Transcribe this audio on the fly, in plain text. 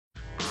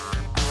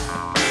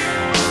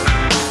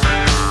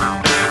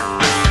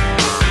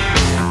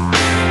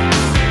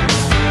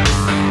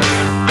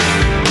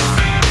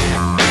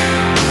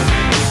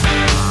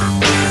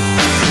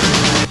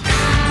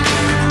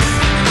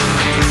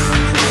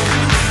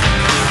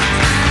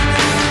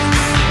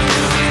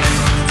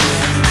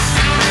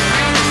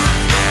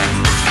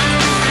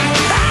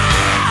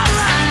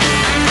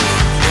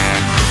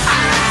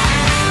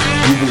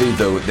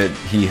that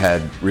he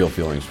had real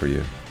feelings for you?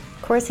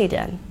 Of course he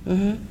did.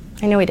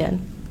 I know he did.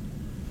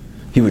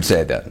 He would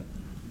say that.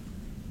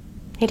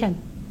 He did.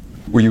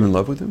 Were you in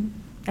love with him?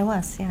 I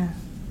was, yeah.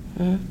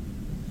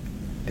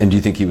 And do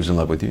you think he was in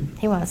love with you?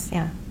 He was,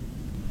 yeah.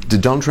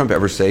 Did Donald Trump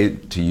ever say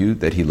to you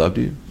that he loved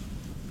you?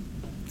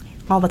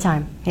 All the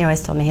time. He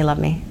always told me he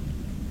loved me.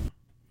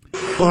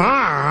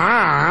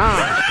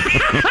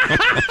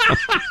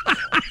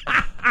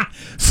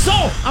 So,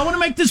 I want to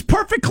make this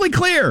perfectly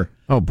clear.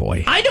 Oh,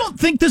 boy. I don't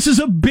think this is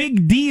a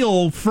big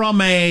deal from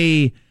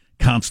a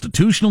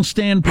constitutional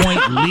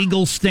standpoint,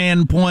 legal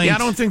standpoint. Yeah, I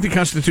don't think the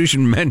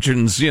Constitution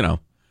mentions,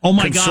 oh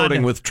my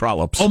consorting God. with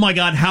trollops. Oh, my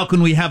God, how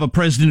can we have a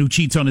president who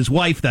cheats on his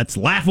wife? That's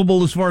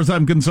laughable as far as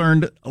I'm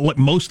concerned.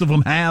 Most of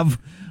them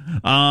have.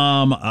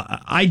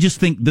 I just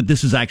think that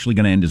this is actually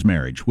going to end his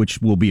marriage,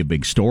 which will be a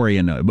big story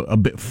and a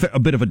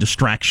bit of a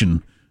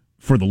distraction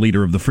for the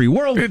leader of the free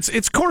world.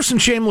 It's coarse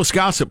and shameless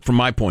gossip from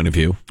my point of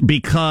view.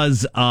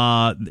 Because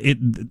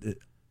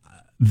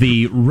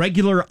the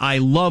regular I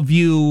love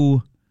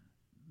you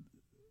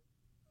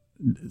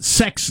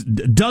sex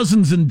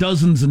dozens and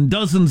dozens and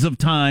dozens of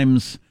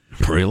times.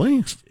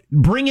 Really?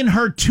 Bringing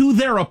her to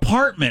their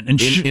apartment.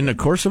 And in the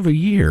course of a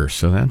year.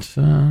 So that's,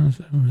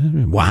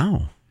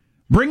 wow.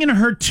 Bringing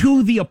her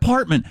to the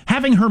apartment,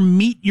 having her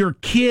meet your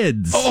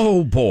kids.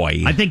 Oh,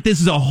 boy. I think this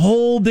is a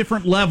whole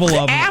different level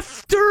of...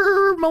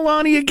 After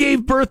Melania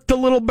gave birth to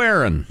little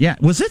Barron. Yeah.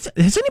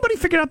 Has anybody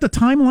figured out the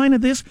timeline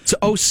of this? It's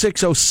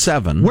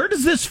 0607. Where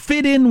does this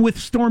fit in with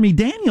Stormy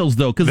Daniels,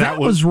 though? Because that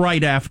was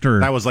right after...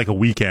 That was like a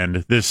weekend.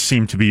 This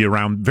seemed to be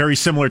around very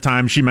similar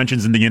time. She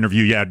mentions in the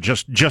interview,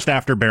 just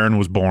after Barron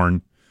was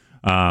born.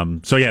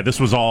 This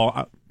was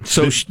all...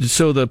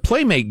 So the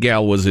Playmate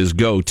gal was his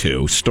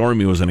go-to.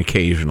 Stormy was an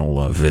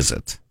occasional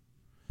visit.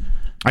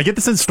 I get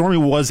the sense Stormy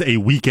was a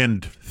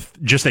weekend,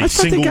 just a I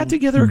single... thought they got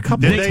together a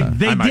couple of times.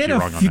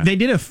 They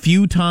did a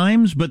few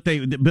times, but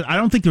I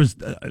don't think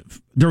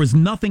there was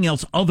nothing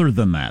else other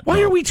than that.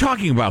 Why are we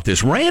talking about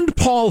this? Rand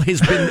Paul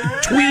has been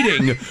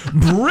tweeting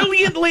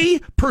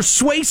brilliantly,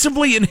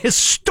 persuasively, and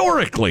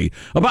historically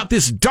about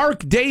this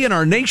dark day in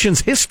our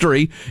nation's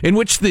history in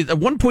which the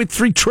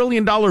 $1.3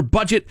 trillion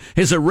budget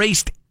has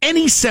erased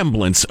any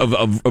semblance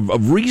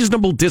of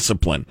reasonable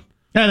discipline.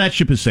 Yeah, that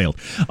ship has sailed.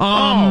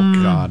 Oh,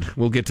 God.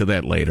 We'll get to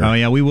that later. Oh,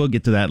 yeah, we will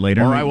get to that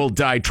later. Or I will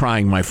die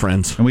trying, my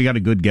friends. And we got a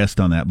good guest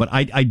on that. But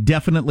I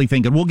definitely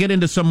think, and we'll get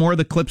into some more of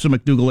the clips of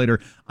McDougal later,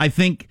 I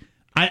think,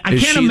 I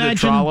can't imagine. The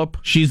trollop?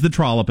 She's the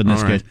trollop in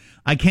this case.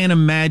 I can't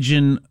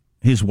imagine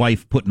his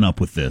wife putting up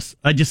with this.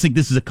 I just think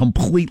this is a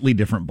completely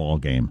different ball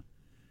game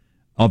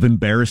of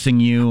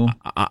embarrassing you.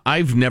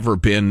 I've never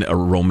been a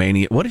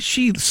Romanian. What is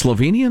she,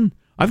 Slovenian?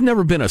 I've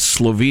never been a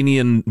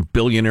Slovenian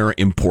billionaire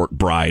import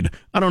bride.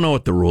 I don't know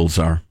what the rules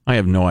are. I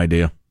have no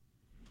idea.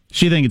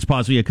 She think it's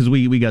possible, yeah, because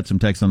we got some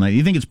text on that.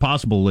 You think it's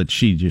possible that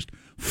she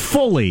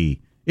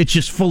it's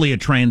just fully a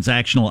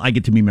transactional, I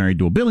get to be married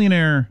to a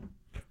billionaire?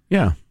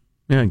 Yeah,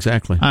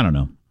 exactly. I don't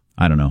know.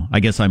 I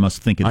guess I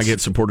must think I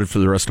get supported for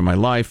the rest of my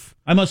life.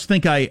 I must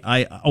think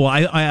I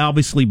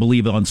obviously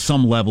believe on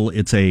some level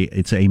it's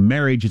a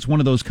marriage. It's one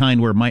of those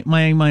kind where my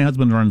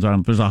husband runs on,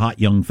 if there's a hot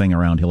young thing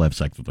around, he'll have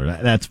sex with her.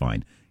 That's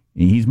fine.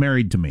 He's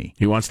married to me.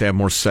 He wants to have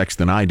more sex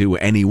than I do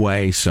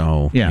anyway,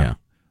 so yeah.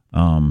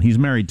 He's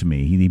married to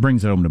me. He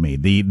brings it home to me.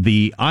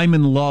 The I'm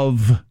in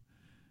love,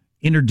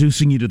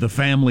 introducing you to the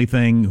family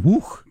thing.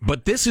 Whew.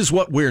 But this is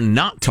what we're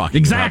not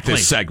talking about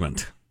this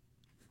segment.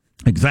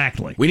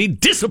 Exactly. We need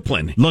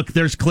discipline. Look,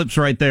 there's clips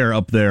right there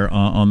up there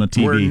on the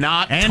TV. We're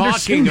not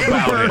talking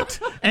about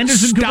it.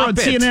 Anderson Cooper on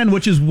CNN,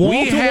 which is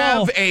wall-to-wall. We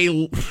have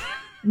a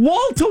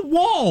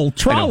wall-to-wall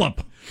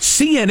trollop.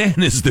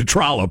 CNN is the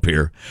trollop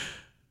here.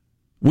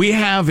 We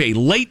have a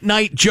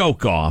late-night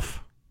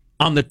joke-off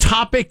on the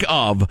topic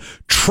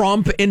of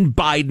Trump and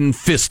Biden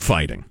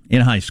fist-fighting.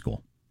 In high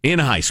school.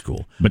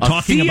 But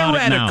talking about it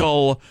now.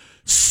 Theoretical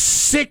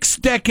 6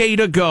 decade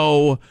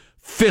ago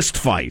fist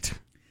fight.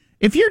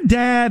 If your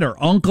dad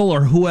or uncle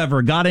or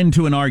whoever got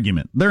into an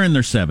argument, they're in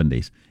their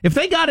 70s. If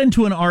they got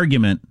into an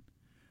argument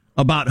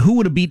about who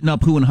would have beaten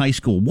up who in high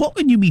school, what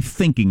would you be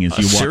thinking as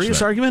you watch that? A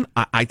serious argument?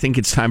 I think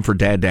it's time for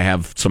Dad to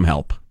have some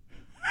help.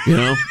 You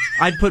know,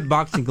 I'd put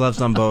boxing gloves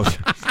on both.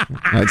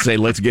 I'd say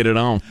let's get it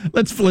on.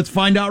 Let's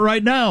find out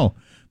right now.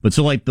 But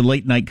so like the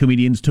late night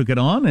comedians took it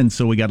on, and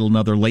so we got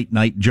another late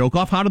night joke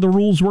off. How do the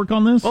rules work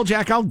on this? Well,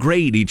 Jack, I'll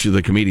grade each of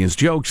the comedians'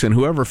 jokes, and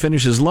whoever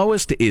finishes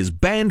lowest is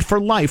banned for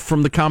life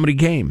from the comedy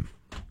game.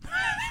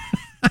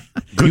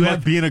 Good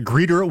luck being a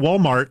greeter at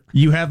Walmart.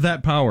 You have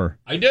that power.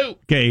 I do.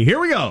 Okay, here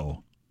we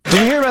go. Did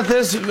you hear about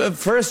this?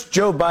 First,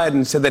 Joe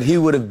Biden said that he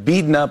would have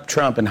beaten up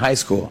Trump in high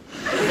school.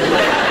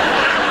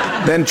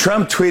 Then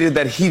Trump tweeted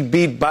that he'd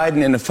beat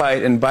Biden in a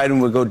fight and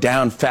Biden would go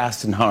down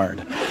fast and hard.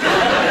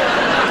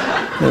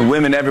 The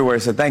women everywhere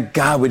said, thank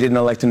God we didn't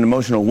elect an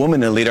emotional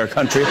woman to lead our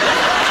country.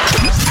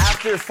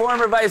 After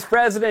former Vice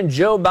President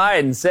Joe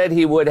Biden said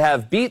he would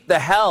have beat the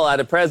hell out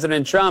of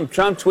President Trump,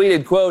 Trump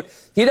tweeted, quote,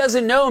 he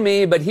doesn't know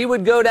me, but he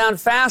would go down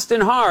fast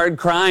and hard,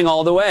 crying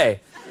all the way.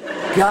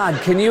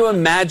 God, can you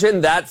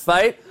imagine that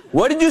fight?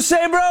 What did you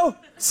say, bro?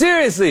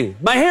 Seriously,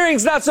 my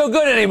hearing's not so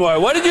good anymore.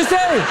 What did you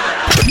say?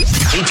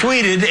 He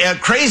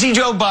tweeted, crazy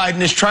Joe Biden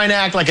is trying to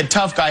act like a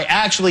tough guy.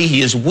 Actually,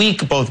 he is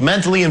weak both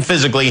mentally and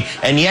physically,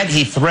 and yet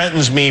he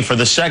threatens me for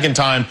the second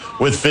time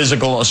with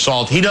physical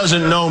assault. He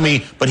doesn't know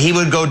me, but he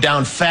would go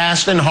down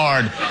fast and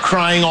hard,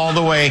 crying all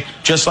the way,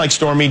 just like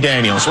Stormy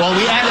Daniels. Well,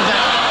 we added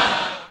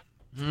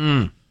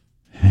that.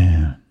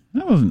 Yeah,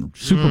 I wasn't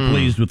super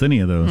pleased with any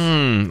of those.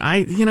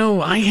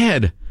 I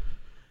had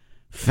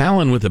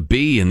Fallon with a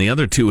B and the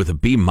other two with a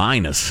B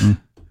minus.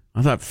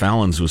 I thought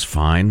Fallon's was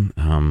fine.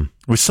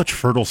 It was such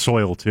fertile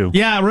soil, too.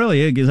 Yeah,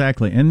 really,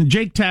 exactly. And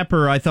Jake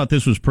Tapper, I thought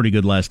this was pretty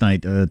good last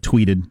night,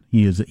 tweeted,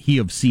 he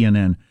of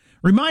CNN.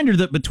 Reminder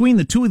that between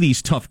the two of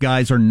these tough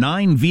guys are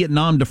 9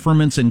 Vietnam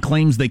deferments and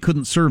claims they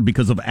couldn't serve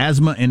because of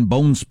asthma and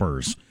bone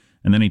spurs.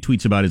 And then he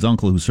tweets about his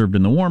uncle who served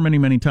in the war many,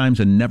 many times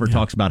and never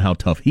talks about how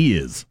tough he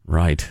is.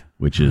 Right.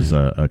 Which is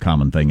a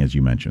common thing, as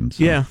you mentioned.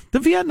 So. Yeah, the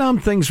Vietnam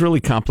thing's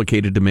really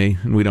complicated to me,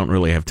 and we don't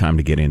really have time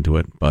to get into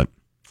it, but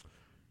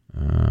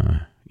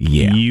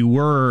yeah. You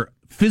were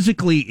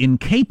physically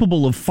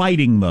incapable of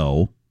fighting,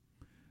 though,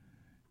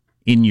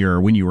 when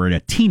you were a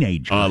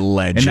teenager.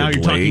 Allegedly. And now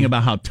you're talking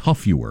about how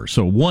tough you were,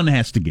 so one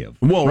has to give.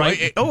 Well,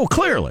 right?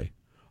 Clearly.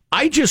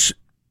 I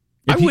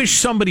wish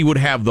somebody would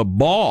have the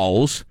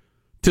balls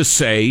to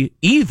say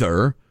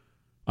either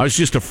I was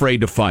just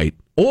afraid to fight,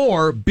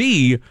 or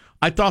B,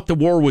 I thought the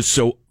war was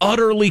so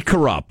utterly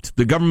corrupt.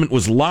 The government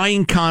was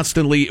lying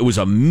constantly. It was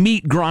a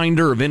meat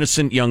grinder of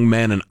innocent young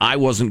men, and I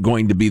wasn't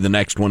going to be the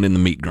next one in the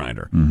meat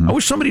grinder. Mm-hmm. I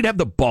wish somebody'd have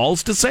the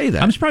balls to say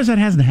that. I'm surprised that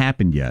hasn't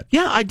happened yet.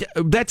 Yeah,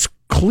 that's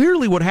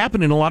clearly what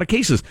happened in a lot of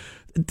cases.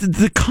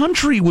 The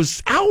country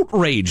was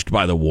outraged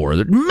by the war.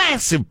 There were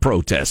massive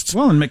protests.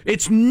 Well,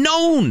 it's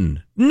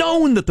known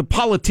that the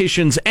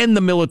politicians and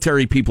the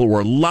military people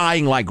were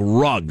lying like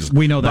rugs.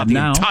 We know that about the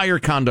now. Entire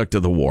conduct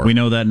of the war. We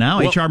know that now.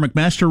 Well, H.R.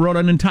 McMaster wrote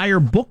an entire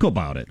book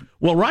about it.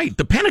 Well, right.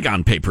 The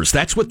Pentagon Papers.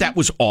 That's what that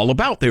was all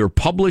about. They were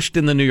published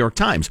in the New York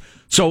Times.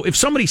 So if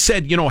somebody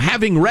said,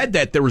 having read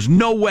that, there was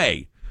no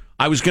way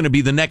I was going to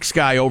be the next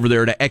guy over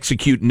there to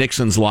execute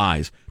Nixon's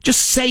lies, just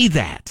say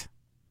that.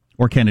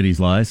 Or Kennedy's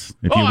lies.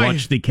 If you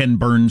watch the Ken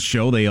Burns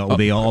show, they all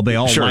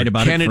sure, lied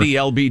about Kennedy, it.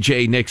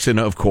 LBJ, Nixon,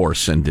 of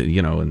course, and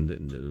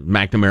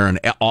McNamara and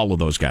all of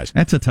those guys.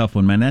 That's a tough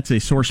one, man. That's a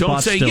sore spot.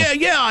 Don't say, still.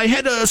 yeah, I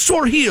had a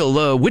sore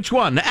heel. Which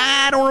one?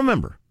 I don't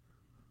remember.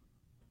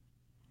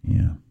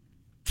 Yeah.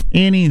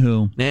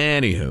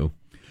 Anywho.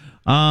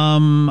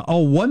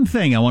 One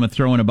thing I want to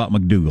throw in about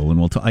McDougal, and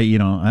we'll talk.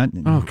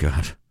 Oh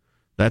God,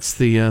 that's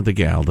the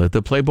gal,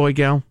 the Playboy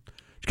gal.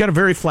 She's got a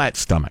very flat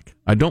stomach.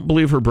 I don't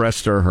believe her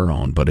breasts are her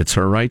own, but it's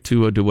her right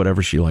to do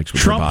whatever she likes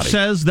with her body. Trump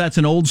says that's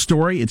an old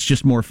story. It's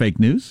just more fake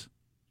news.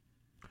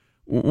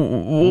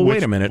 Well,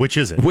 wait a minute. Which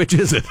is it?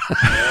 Is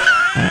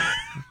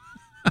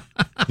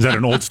that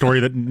an old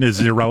story that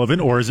is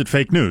irrelevant, or is it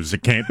fake news?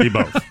 It can't be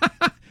both.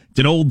 It's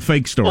an old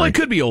fake story. Well, it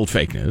could be old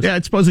fake news. Yeah,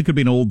 I suppose it could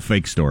be an old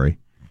fake story.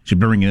 She's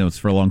been bringing this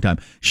for a long time.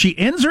 She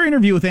ends her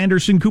interview with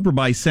Anderson Cooper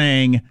by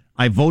saying,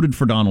 "I voted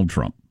for Donald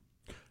Trump."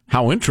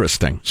 How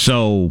interesting.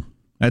 So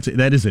that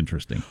is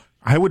interesting.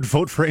 I would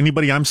vote for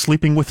anybody I'm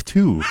sleeping with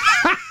too.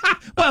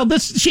 Well,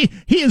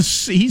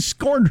 he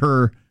scorned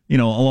her, a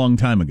long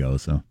time ago.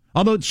 So,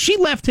 although she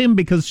left him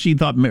because she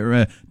thought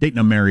dating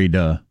a married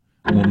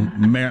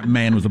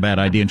man was a bad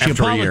idea, and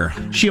after a year,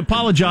 she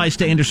apologized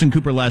to Anderson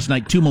Cooper last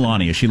night to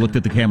Melania. She looked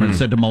at the camera and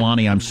said to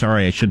Melania, "I'm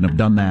sorry, I shouldn't have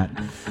done that."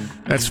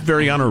 That's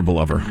very honorable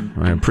of her.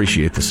 I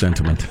appreciate the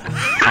sentiment.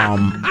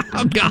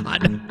 Oh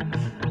God!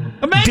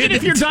 Imagine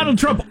if you're Donald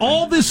Trump,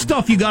 all this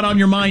stuff you got on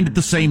your mind at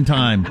the same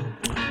time.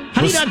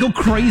 How do you not go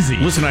crazy?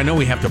 Listen, I know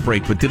we have to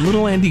break, but did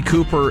little Andy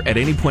Cooper at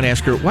any point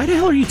ask her, why the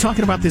hell are you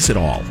talking about this at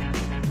all?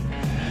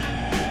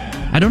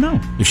 I don't know.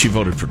 If she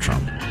voted for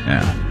Trump.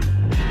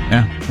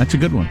 Yeah, that's a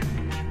good one.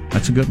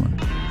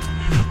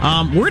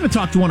 We're going to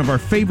talk to one of our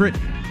favorite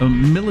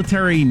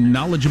military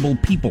knowledgeable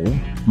people,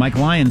 Mike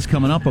Lyons,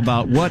 coming up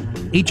about what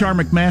H.R.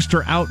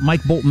 McMaster out,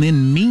 Mike Bolton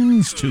in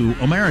means to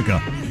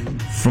America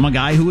from a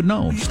guy who would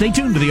know. Stay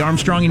tuned to the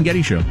Armstrong and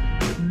Getty Show.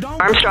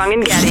 Armstrong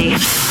and Getty.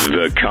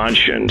 The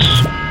conscience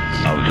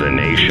of the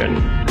nation.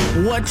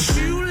 What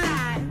you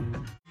like?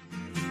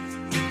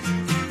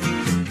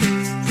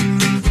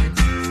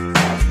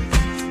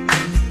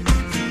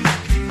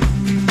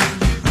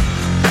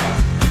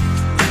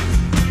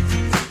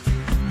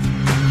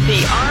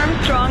 The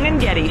Armstrong and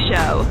Getty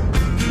Show.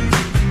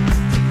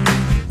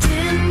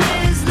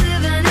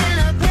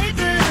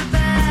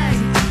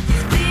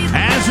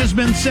 As has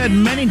been said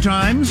many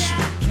times,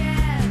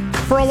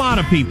 for a lot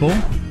of people,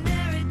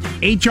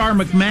 H.R.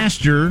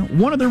 McMaster,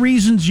 one of the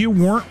reasons you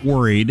weren't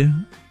worried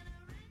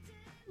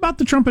about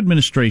the Trump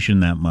administration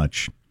that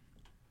much.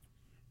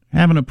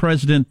 Having a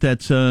president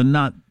that's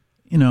not,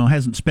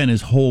 hasn't spent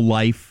his whole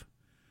life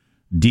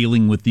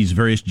dealing with these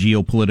various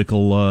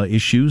geopolitical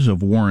issues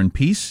of war and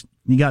peace.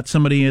 You got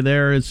somebody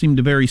there that seemed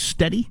very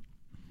steady,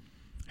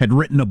 had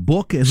written a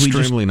book.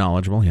 Extremely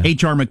knowledgeable, yeah.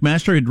 H.R.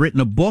 McMaster had written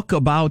a book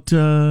about,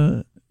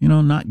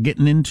 not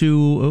getting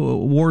into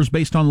wars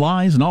based on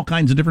lies and all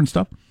kinds of different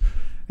stuff.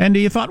 And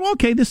you thought, well,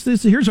 okay, this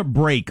here's a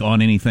break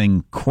on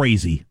anything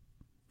crazy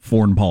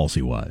foreign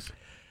policy wise.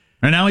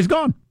 And now he's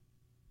gone.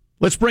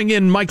 Let's bring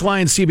in Mike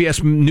Lyons,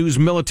 CBS News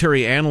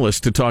military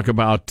analyst, to talk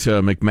about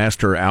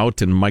McMaster out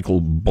and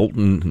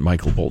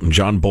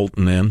John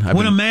Bolton in.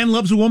 When a man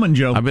loves a woman,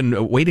 Joe. I've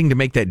been waiting to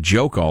make that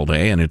joke all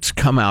day, and it's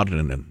come out in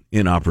an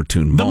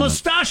inopportune moment. The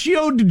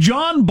mustachioed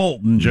John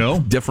Bolton,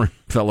 Joe. Different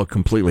fellow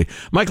completely.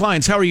 Mike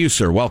Lyons, how are you,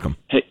 sir? Welcome.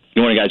 Hey,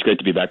 good morning, guys. Great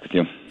to be back with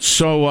you.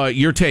 So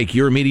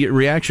your immediate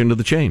reaction to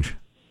the change?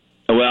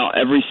 Well,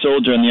 every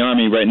soldier in the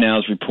Army right now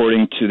is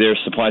reporting to their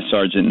supply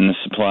sergeant in the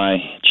supply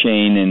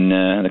chain in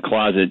the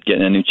closet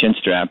getting a new chin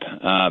strap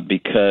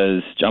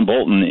because John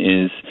Bolton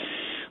is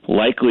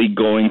likely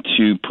going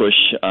to push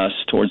us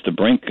towards the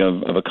brink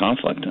of a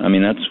conflict. I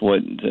mean, that's what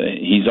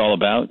he's all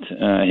about.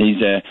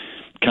 He's a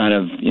kind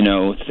of,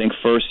 think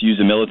first, use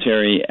the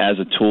military as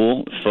a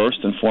tool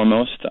first and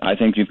foremost. I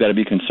think we've got to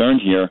be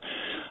concerned here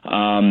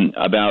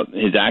about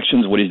his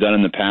actions, what he's done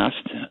in the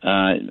past,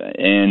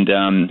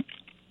 and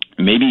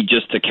maybe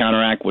just to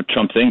counteract what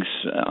Trump thinks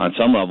on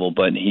some level,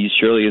 but he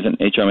surely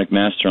isn't H.R.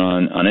 McMaster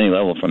on any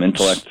level, from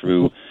intellect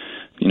through,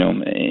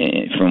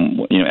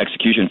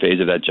 execution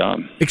phase of that job.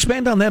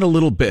 Expand on that a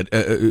little bit,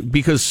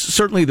 because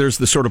certainly there's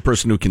the sort of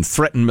person who can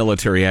threaten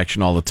military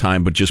action all the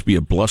time, but just be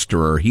a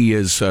blusterer. He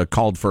has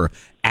called for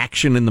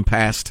action in the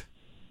past.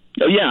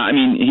 Oh, yeah. I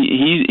mean,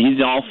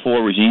 he's all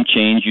for regime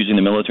change, using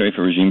the military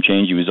for regime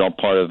change. He was all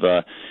part of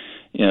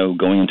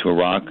going into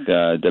Iraq,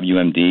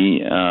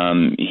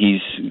 WMD.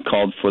 He's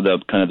called for the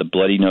kind of the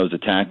bloody nose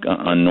attack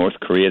on North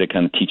Korea to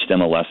kind of teach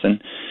them a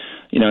lesson.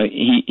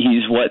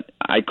 He's what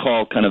I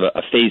call kind of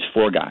a phase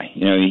 4 guy.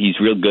 He's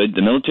real good.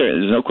 The military,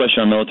 there's no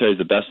question our military is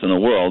the best in the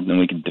world, and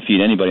we can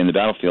defeat anybody in the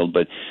battlefield,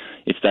 but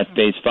it's that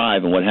phase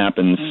 5, and what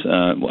happens,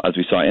 as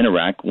we saw in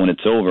Iraq, when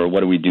it's over,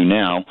 what do we do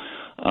now?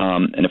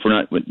 And if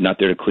we're not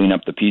there to clean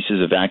up the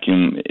pieces, a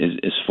vacuum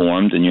is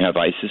formed, and you have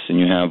ISIS, and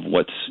you have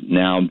what's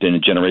now been a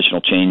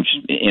generational change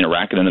in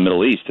Iraq and in the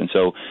Middle East. And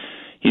so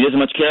he doesn't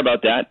much care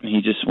about that.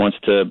 He just wants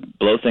to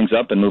blow things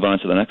up and move on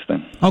to the next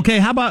thing. Okay,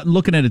 how about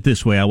looking at it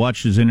this way? I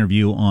watched his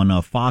interview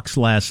on Fox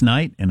last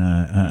night, and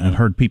I've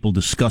heard people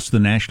discuss the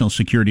national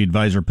security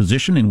advisor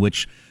position, in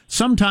which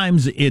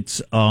sometimes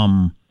it's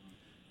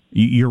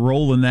your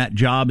role in that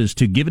job is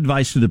to give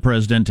advice to the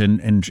president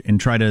and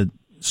try to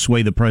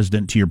sway the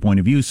president to your point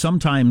of view.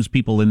 Sometimes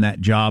people in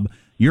that job,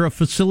 you're a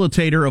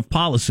facilitator of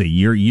policy.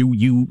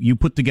 You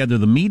put together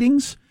the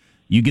meetings,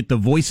 you get the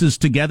voices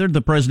together,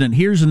 the president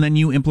hears, and then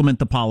you implement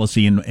the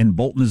policy. And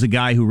Bolton is a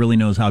guy who really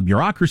knows how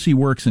bureaucracy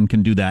works and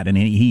can do that. And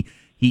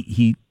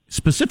he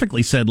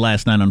specifically said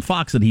last night on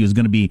Fox that he was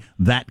going to be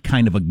that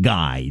kind of a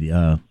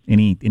guy.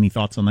 Any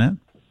thoughts on that?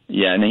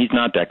 Yeah, and he's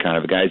not that kind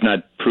of a guy. He's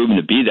not proven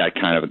to be that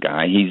kind of a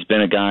guy. He's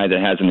been a guy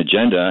that has an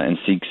agenda and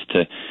seeks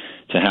to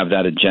have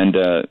that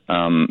agenda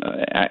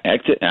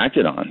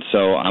acted on.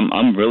 So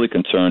I'm really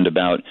concerned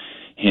about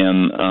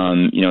him,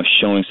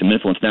 showing some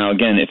influence. Now,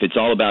 again, if it's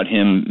all about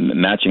him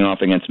matching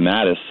off against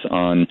Mattis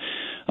on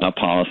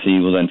policy,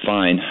 well, then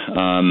fine.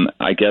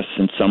 I guess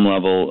in some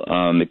level,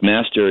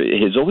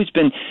 McMaster has always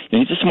been,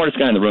 he's the smartest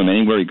guy in the room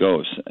anywhere he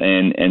goes.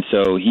 And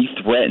so he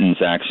threatens,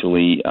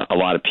 actually, a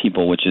lot of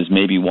people, which is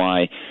maybe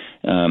why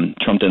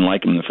Trump didn't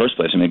like him in the first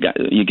place. I mean,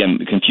 again,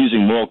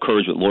 confusing moral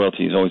courage with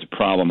loyalty is always a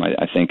problem,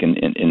 I think,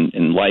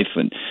 in life,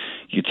 and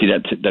you can see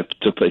that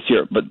took place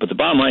here. But the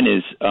bottom line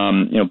is,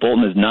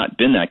 Bolton has not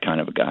been that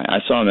kind of a guy. I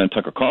saw him on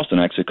Tucker Carlson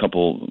actually a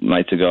couple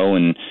nights ago,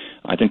 and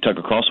I think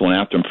Tucker Carlson went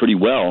after him pretty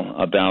well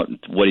about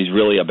what he's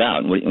really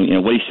about, what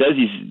he says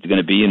he's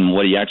going to be, and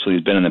what he actually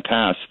has been in the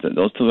past.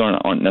 Those two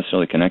aren't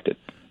necessarily connected.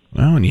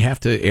 Well, and you have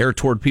to err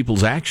toward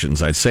people's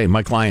actions, I'd say.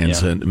 Mike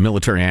Lyons, a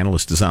military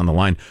analyst, is on the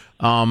line.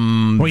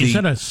 You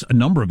said a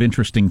number of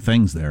interesting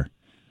things there.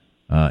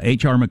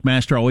 H.R.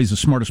 McMaster, always the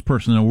smartest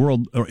person in the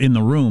world, or in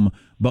the room,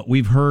 but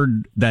we've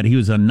heard that he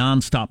was a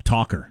nonstop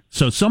talker.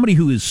 So somebody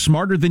who is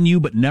smarter than you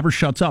but never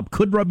shuts up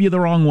could rub you the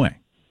wrong way.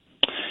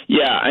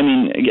 Yeah, I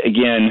mean,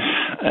 again,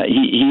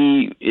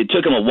 it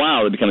took him a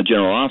while to become a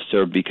general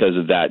officer because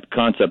of that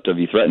concept of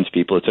he threatens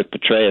people. It took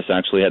Petraeus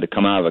actually had to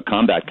come out of a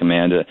combat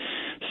command to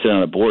sit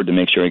on a board to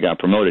make sure he got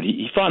promoted.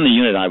 He fought in the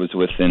unit I was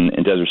with in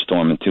Desert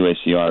Storm in 2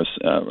 ACRs,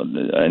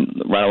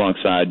 right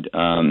alongside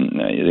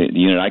the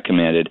unit I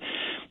commanded,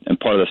 and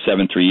part of the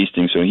 7-3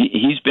 Easting. So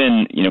he's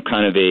been,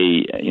 kind of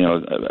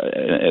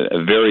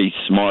a very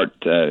smart,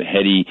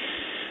 heady,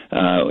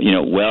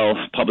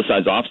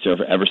 well-publicized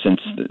officer ever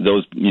since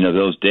those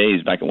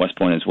days back at West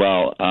Point as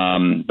well.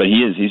 But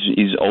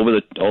he's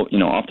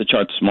off the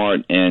chart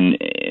smart, and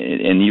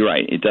you're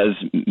right, it does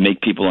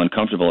make people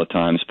uncomfortable at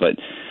times, but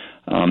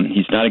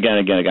he's not a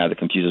guy that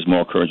confuses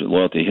moral courage with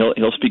loyalty.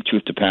 He'll speak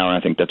truth to power.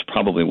 I think that's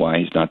probably why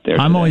he's not there.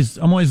 I'm always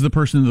the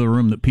person in the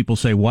room that people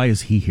say, "Why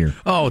is he here?"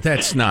 Oh,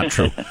 that's not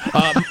true.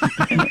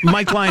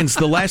 Mike Lyons,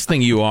 the last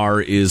thing you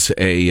are is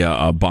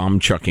a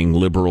bomb-chucking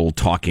liberal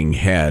talking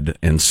head,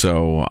 and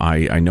so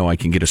I know I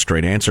can get a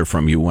straight answer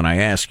from you when I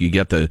ask. You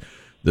get the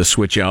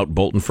switch out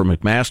Bolton for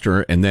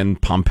McMaster and then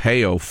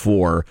Pompeo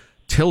for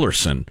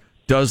Tillerson.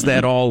 Does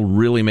that all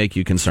really make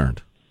you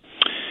concerned?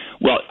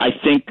 Well, I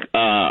think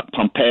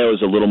Pompeo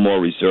is a little more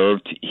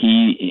reserved.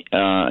 He,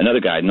 another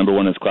guy, number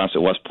one in his class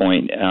at West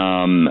Point,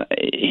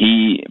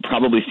 he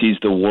probably sees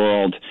the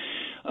world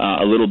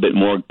a little bit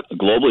more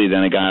globally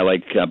than a guy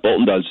like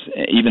Bolton does.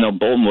 Even though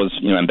Bolton was,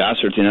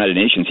 ambassador to the United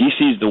Nations, he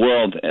sees the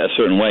world a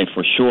certain way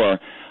for sure.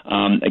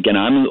 Again,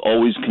 I'm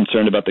always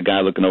concerned about the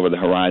guy looking over the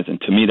horizon.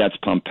 To me, that's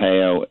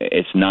Pompeo.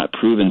 It's not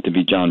proven to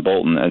be John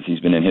Bolton as he's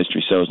been in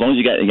history. So as long as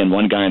you got, again,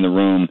 one guy in the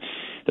room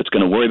that's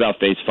going to worry about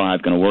Phase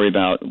 5, going to worry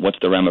about what's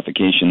the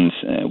ramifications,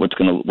 what's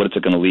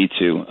it going to lead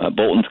to.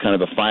 Bolton's kind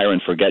of a fire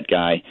and forget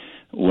guy,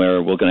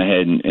 where we'll go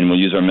ahead and we'll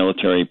use our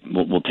military.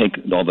 We'll take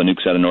all the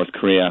nukes out of North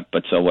Korea,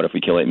 but so what if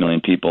we kill 8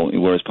 million people?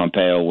 Whereas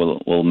Pompeo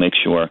will make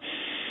sure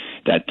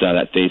that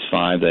Phase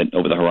 5, that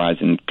over the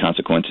horizon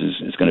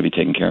consequences, is going to be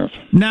taken care of.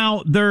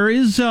 Now there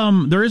is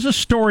a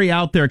story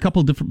out there. A couple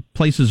of different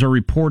places are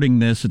reporting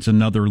this. It's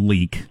another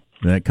leak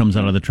that comes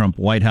out of the Trump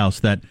White House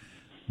that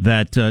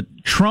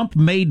Trump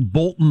made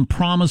Bolton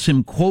promise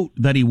him, quote,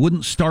 that he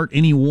wouldn't start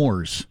any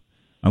wars.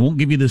 I won't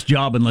give you this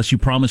job unless you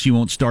promise you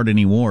won't start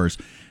any wars.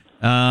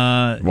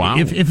 Wow.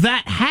 If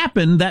that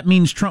happened, that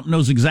means Trump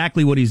knows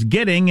exactly what he's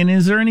getting. And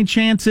is there any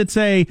chance it's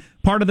a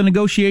part of the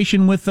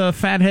negotiation with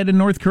Fathead in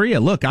North Korea?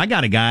 Look, I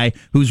got a guy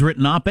who's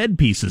written op-ed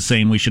pieces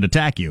saying we should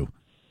attack you.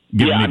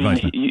 You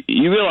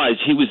realize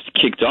he was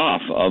kicked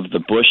off of the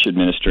Bush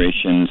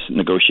administration's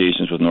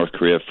negotiations with North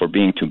Korea for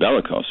being too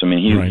bellicose. I mean,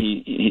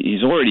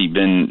 he's already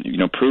been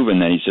proven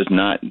that he's just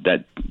not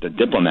the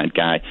diplomat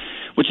guy,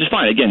 which is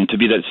fine. Again, to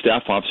be that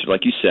staff officer,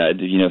 like you said,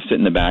 sit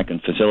in the back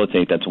and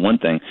facilitate, that's one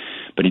thing.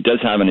 But he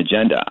does have an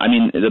agenda. I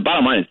mean, the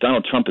bottom line is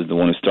Donald Trump is the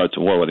one who starts a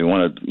war, whether you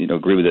want to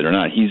agree with it or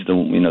not. He's the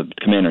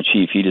commander in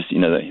chief. He just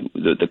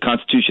the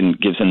Constitution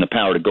gives him the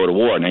power to go to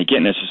war. Now he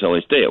can't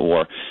necessarily stay at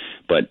war.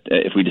 But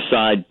if we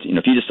decide,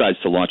 if he decides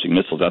to launching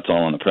missiles, that's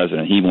all on the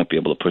president. He won't be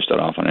able to push that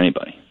off on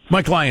anybody.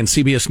 Mike Lyon,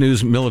 CBS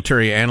News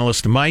military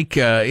analyst. Mike,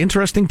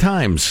 interesting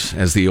times,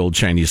 as the old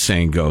Chinese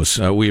saying goes.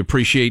 We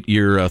appreciate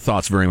your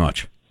thoughts very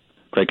much.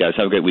 Great, guys.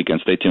 Have a great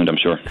weekend. Stay tuned, I'm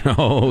sure.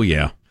 Oh,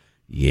 yeah.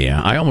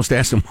 Yeah. I almost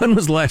asked him, when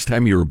was the last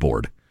time you were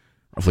aboard?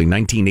 Roughly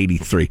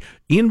 1983.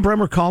 Ian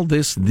Bremer called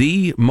this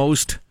the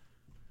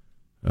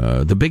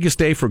biggest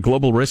day for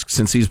global risk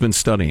since he's been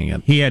studying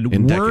it. He had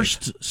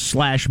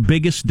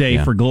worst/biggest day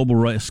for global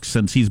risk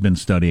since he's been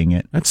studying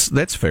it.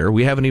 That's fair.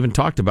 We haven't even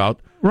talked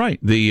about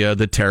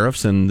the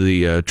tariffs and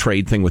the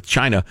trade thing with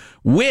China,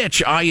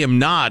 which I am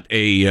not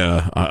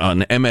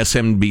an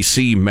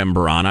MSNBC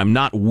member on. I'm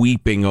not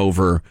weeping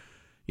over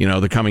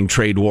the coming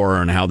trade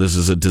war and how this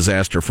is a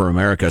disaster for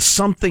America.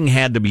 Something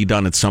had to be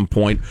done at some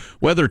point.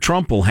 Whether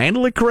Trump will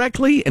handle it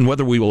correctly and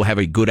whether we will have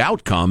a good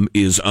outcome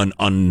is an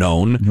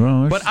unknown.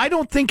 Well, but I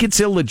don't think it's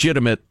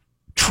illegitimate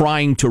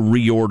trying to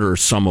reorder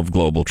some of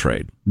global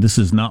trade. This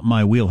is not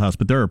my wheelhouse,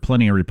 but there are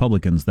plenty of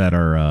Republicans that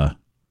are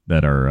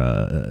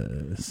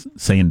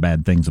saying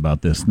bad things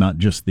about this, not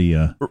just the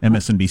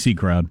MSNBC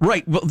crowd.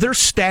 Right. Well, they're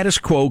status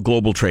quo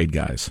global trade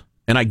guys.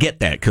 And I get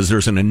that because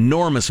there's an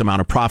enormous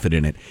amount of profit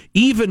in it,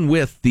 even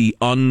with the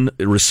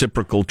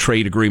unreciprocal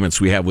trade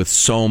agreements we have with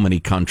so many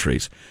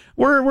countries.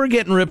 We're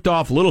getting ripped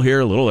off a little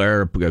here, a little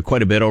there,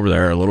 quite a bit over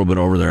there, a little bit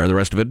over there. The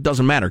rest of it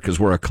doesn't matter because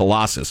we're a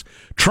colossus.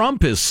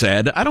 Trump has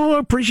said, I don't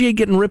appreciate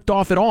getting ripped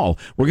off at all.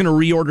 We're going to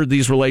reorder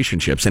these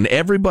relationships. And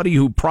everybody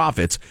who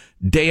profits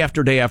day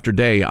after day after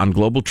day on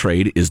global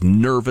trade is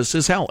nervous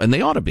as hell, and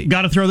they ought to be.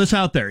 Got to throw this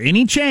out there.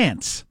 Any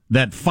chance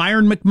that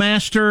firing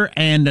McMaster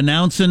and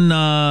announcing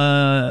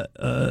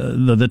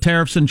the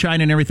tariffs in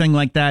China and everything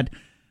like that,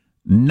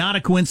 not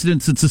a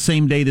coincidence it's the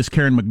same day this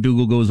Karen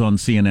McDougal goes on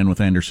CNN with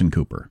Anderson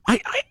Cooper?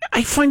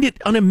 I find it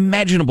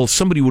unimaginable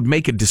somebody would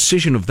make a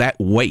decision of that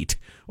weight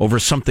over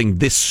something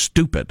this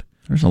stupid.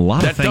 There's a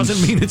lot of things. That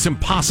doesn't mean it's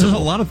impossible.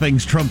 There's a lot of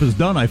things Trump has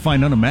done I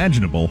find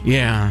unimaginable.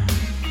 Yeah.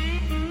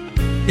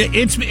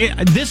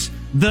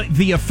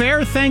 The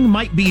affair thing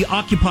might be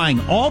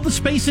occupying all the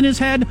space in his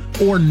head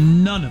or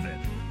none of it.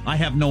 I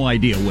have no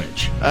idea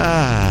which.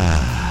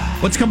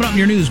 What's coming up in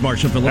your news,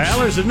 Marshall Phillips? Well,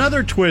 there's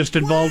another twist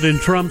involved in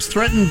Trump's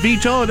threatened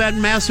veto of that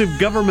massive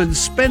government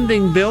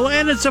spending bill,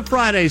 and it's a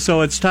Friday,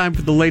 so it's time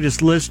for the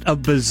latest list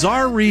of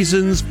bizarre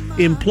reasons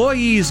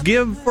employees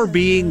give for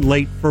being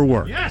late for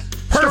work. Yes,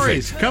 perfect.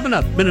 Stories coming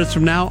up minutes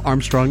from now.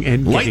 Armstrong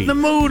and Getty. Lighten the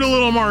mood a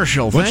little,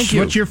 Marshall. Thank you.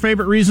 What's your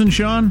favorite reason,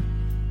 Sean?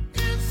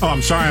 Oh,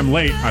 I'm sorry, I'm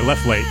late. I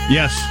left late.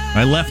 Yes,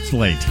 I left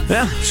late.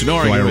 Yeah,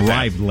 snoring. So I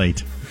arrived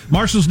late.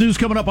 Marshall's news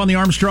coming up on the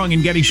Armstrong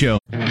and Getty Show.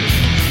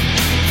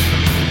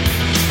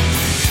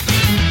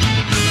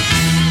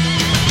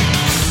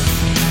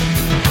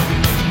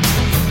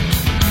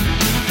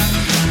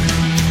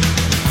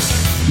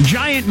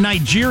 Giant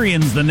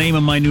Nigerians, the name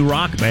of my new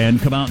rock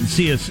band. Come out and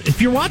see us.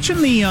 If you're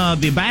watching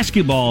the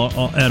basketball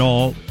at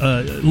all,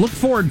 look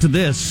forward to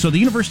this. So the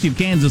University of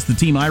Kansas, the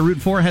team I root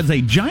for, has a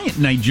giant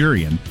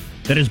Nigerian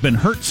that has been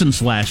hurt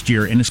since last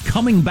year and is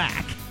coming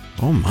back.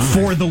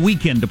 for the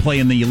weekend to play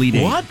in the Elite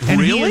Eight. What? And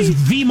Really? he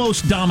is the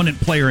most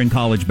dominant player in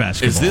college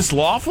basketball. Is this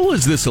lawful?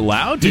 Is this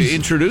allowed to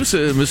introduce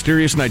a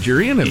mysterious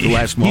Nigerian at the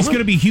last moment? He's going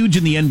to be huge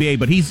in the NBA,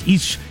 but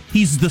he's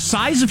the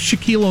size of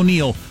Shaquille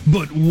O'Neal,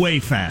 but way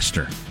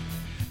faster.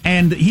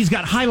 And he's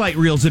got highlight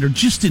reels that are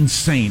just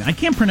insane. I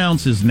can't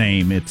pronounce his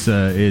name. It's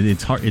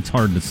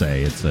hard to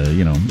say. It's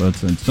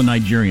a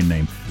Nigerian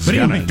name. But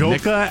anyway,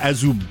 Doka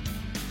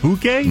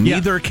Azubuike?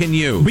 Neither can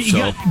you. But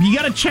you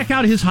got to check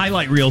out his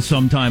highlight reel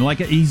sometime. Like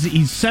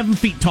he's 7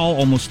 feet tall,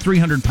 almost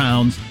 300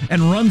 pounds,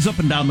 and runs up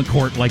and down the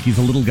court like he's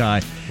a little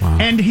guy. Wow.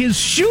 And his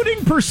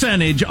shooting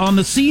percentage on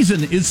the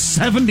season is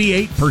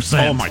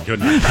 78%. Oh my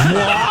goodness!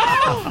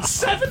 Wow,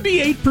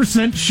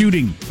 78%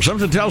 shooting.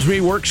 Something tells me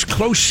he works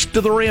close to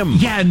the rim.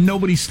 Yeah, and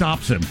nobody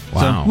stops him.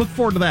 Wow. So look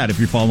forward to that if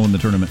you're following the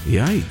tournament.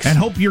 Yikes! And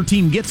hope your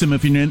team gets him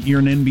if you're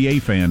an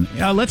NBA fan.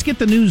 Let's get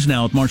the news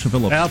now with Marsha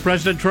Phillips. Well,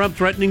 President Trump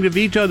threatening to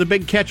veto the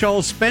big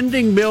catch-all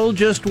spending bill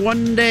just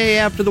one day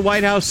after the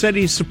White House said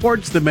he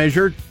supports the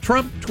measure.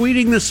 Trump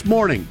tweeting this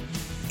morning,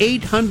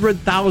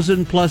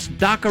 800,000 plus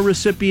DACA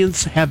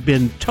recipients have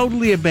been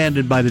totally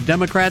abandoned by the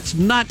Democrats,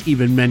 not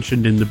even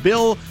mentioned in the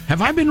bill.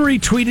 Have I been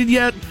retweeted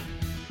yet?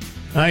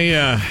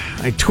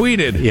 I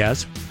tweeted.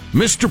 Yes.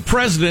 Mr.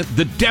 President,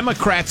 the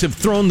Democrats have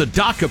thrown the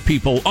DACA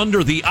people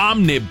under the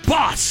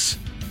omnibus.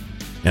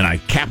 And I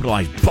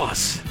capitalized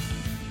bus.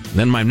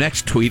 Then my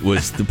next tweet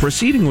was, the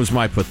proceeding was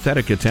my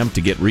pathetic attempt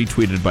to get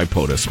retweeted by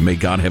POTUS. May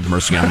God have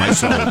mercy on my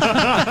soul. But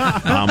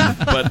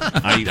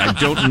I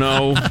don't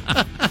know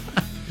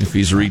if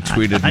he's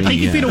retweeted me. I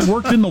think if he'd have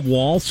worked in the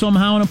wall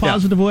somehow in a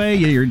positive way,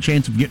 your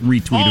chance of getting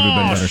retweeted would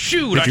have been better.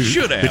 Shoot, I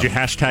should have. Did you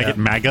hashtag it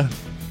MAGA?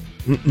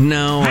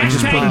 No, I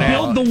just put it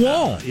build the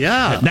wall.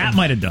 Yeah. That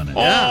might have done it.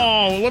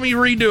 Oh, let me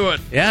redo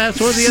it. Yeah,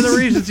 that's one of the other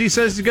reasons he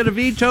says he's going to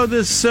veto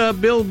this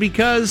bill,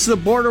 because the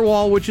border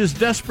wall, which is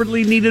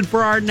desperately needed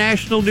for our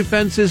national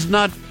defense, is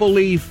not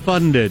fully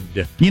funded.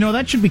 You know,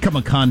 that should become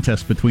a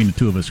contest between the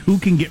two of us. Who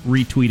can get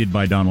retweeted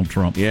by Donald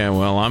Trump? Yeah,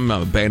 well, I'm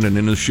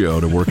abandoning the show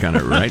to work on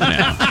it right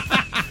now.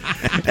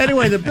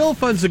 Anyway, the bill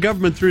funds the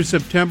government through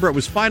September. It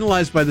was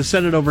finalized by the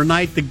Senate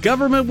overnight. The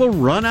government will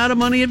run out of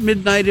money at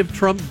midnight if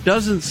Trump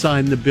doesn't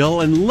sign the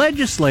bill, and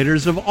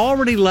legislators have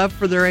already left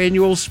for their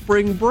annual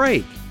spring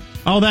break.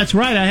 Oh, that's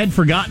right. I had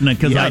forgotten it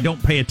because I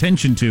don't pay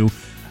attention to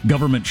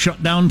government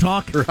shutdown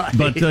talk. Right.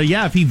 But,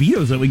 if he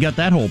vetoes it, we got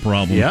that whole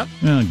problem. Yep.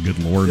 Oh, good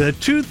Lord. The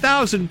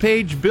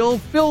 2,000-page bill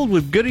filled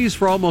with goodies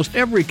for almost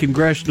every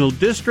congressional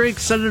district.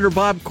 Senator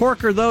Bob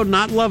Corker, though,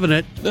 not loving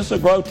it. This is a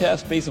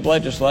grotesque piece of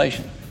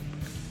legislation.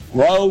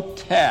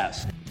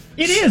 Grotesque.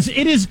 It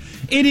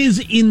is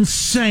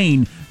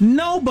insane.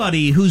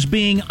 Nobody who's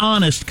being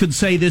honest could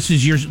say this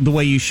is the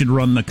way you should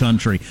run the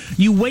country.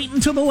 You wait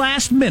until the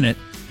last minute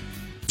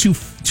to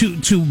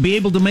be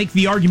able to make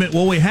the argument,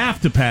 well, we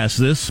have to pass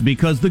this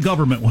because the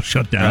government will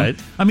shut down. Right.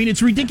 I mean,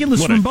 it's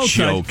ridiculous from both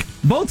sides.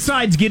 Both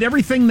sides get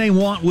everything they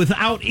want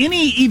without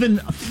any even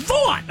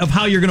thought of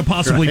how you're going to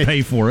possibly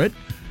pay for it.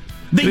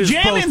 They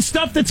jam in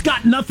stuff that's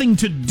got nothing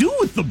to do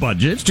with the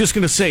budget. Just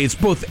going to say, it's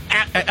both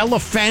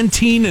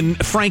elephantine and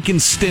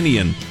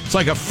Frankensteinian. It's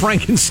like a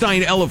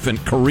Frankenstein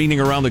elephant careening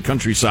around the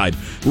countryside.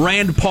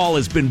 Rand Paul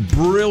has been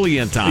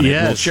brilliant on it.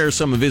 We'll share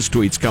some of his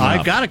tweets coming up.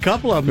 I got a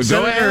couple of them.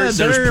 Go ahead.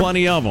 There's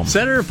plenty of them.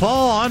 Senator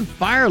Paul on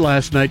fire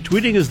last night,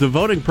 tweeting as the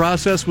voting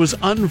process was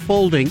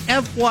unfolding.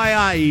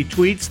 FYI, he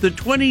tweets, the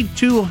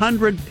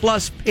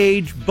 2,200-plus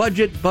page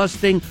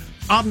budget-busting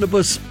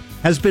omnibus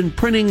has been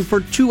printing for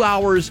 2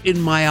 hours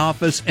in my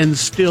office and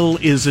still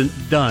isn't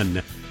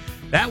done.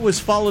 That was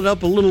followed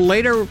up a little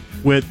later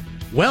with,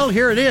 well,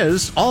 here it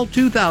is, all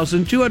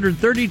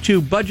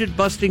 2,232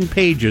 budget-busting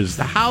pages.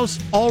 The House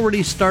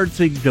already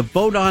starting to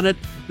vote on it.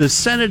 The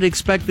Senate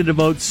expected to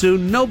vote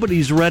soon.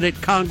 Nobody's read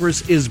it.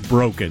 Congress is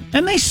broken.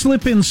 And they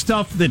slip in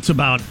stuff that's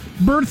about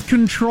birth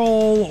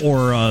control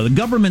or the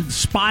government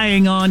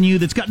spying on you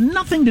that's got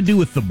nothing to do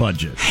with the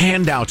budget.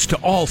 Handouts to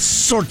all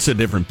sorts of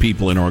different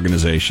people and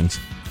organizations.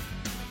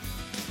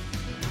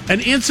 An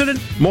incident.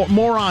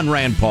 More on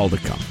Rand Paul to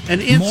come. An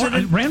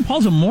incident. Rand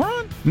Paul's a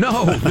moron?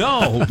 No.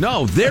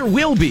 There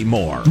will be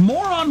more.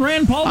 More on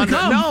Rand Paul to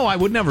come? No, I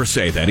would never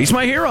say that. He's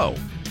my hero.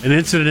 An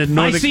incident in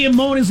Northern. I see him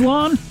mowing his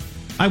lawn.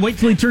 I wait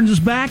till he turns his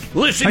back.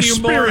 Listen, I you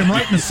spear him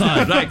right in the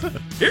side.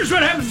 Here's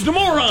what happens to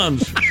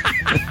morons.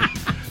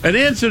 An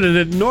incident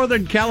at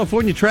Northern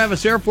California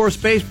Travis Air Force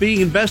Base being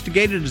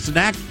investigated as an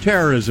act of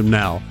terrorism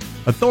now.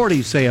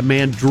 Authorities say a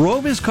man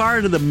drove his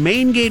car to the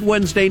main gate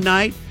Wednesday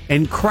night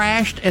and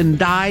crashed and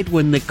died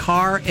when the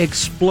car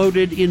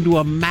exploded into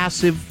a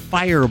massive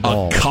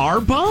fireball. A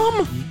car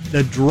bomb?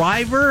 The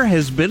driver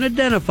has been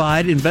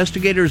identified.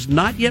 Investigators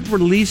not yet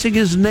releasing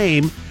his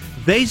name.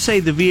 They say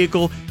the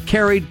vehicle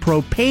carried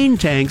propane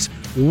tanks,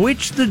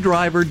 which the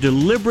driver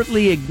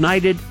deliberately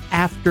ignited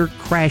after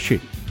crashing.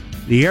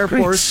 The Air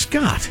Force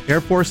and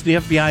the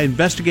FBI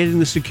investigating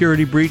the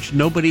security breach.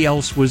 Nobody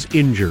else was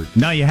injured.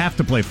 Now you have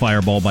to play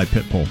Fireball by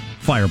Pitbull.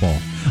 Fireball.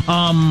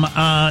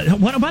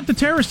 What about the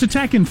terrorist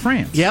attack in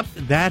France? Yep,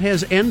 that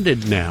has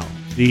ended now.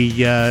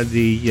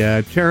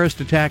 The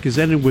terrorist attack has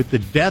ended with the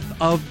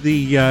death of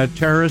the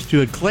terrorist who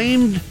had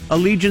claimed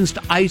allegiance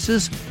to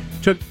ISIS,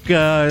 took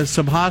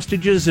some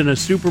hostages in a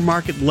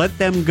supermarket, let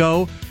them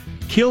go,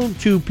 killed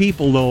 2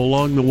 people, though,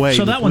 along the way.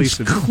 So that one's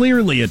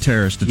clearly a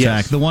terrorist attack.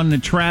 Yes. The one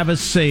that Travis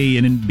say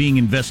and being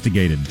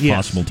investigated,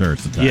 possible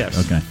terrorist attack.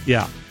 Yes. Okay.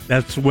 Yeah,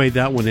 that's the way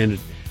that one ended.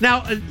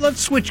 Now,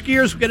 let's switch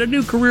gears. We've got a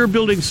new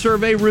career-building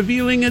survey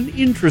revealing an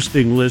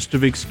interesting list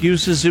of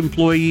excuses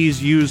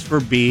employees use for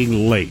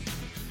being late.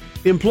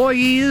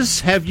 Employees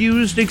have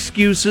used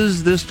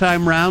excuses this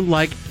time round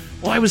like,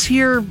 well, I was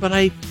here, but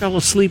I fell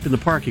asleep in the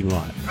parking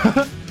lot.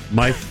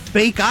 My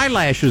fake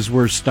eyelashes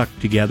were stuck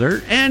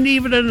together, and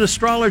even an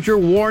astrologer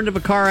warned of a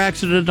car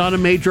accident on a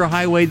major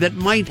highway that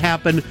might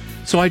happen,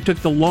 so I took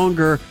the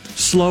longer,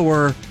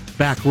 slower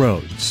back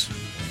roads.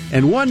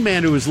 And one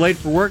man who was late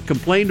for work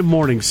complained of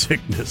morning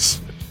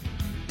sickness.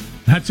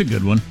 That's a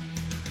good one.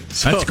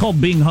 That's called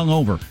being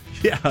hungover.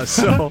 Yeah,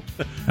 so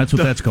that's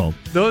what that's called.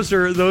 Those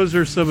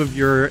are some of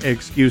your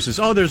excuses.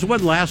 Oh, there's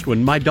one last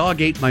one. My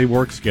dog ate my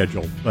work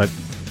schedule, but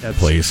that's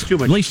too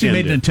much. At least you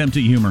made an attempt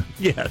at humor.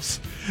 Yes.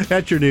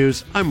 That's your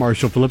news. I'm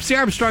Marshall Phillips. The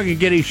Armstrong and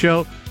Getty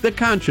Show, the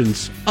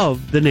conscience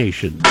of the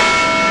nation.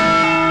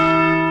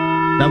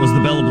 That was the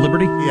Bell of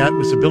Liberty? Yeah, it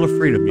was the Bill of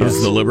Freedom. Yes. That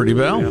was the Liberty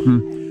Bell? Yeah.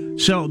 Mm-hmm.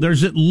 So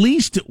there's at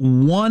least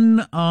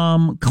one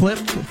clip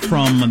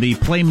from the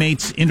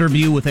Playmates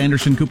interview with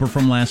Anderson Cooper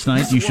from last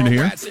night you should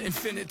hear.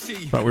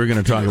 Thought we were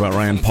going to talk about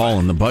Rand Paul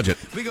and the budget.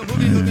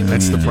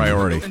 That's the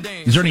priority.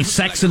 Is there any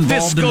sex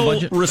involved in the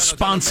budget? Fiscal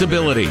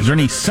responsibility. Is there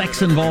any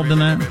sex involved in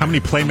that? How many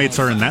Playmates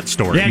are in that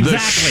story? Yeah, exactly.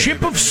 The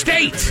ship of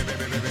state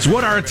is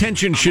what our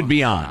attention should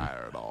be on.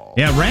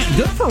 Yeah,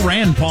 good for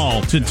Rand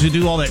Paul to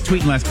do all that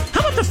tweeting last.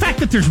 How about the fact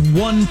that there's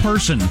one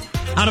person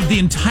out of the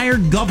entire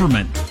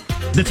government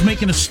that's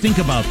making us think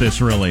about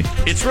this, really?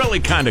 It's really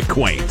kind of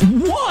quaint.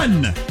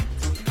 One!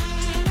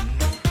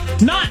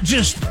 Not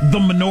just the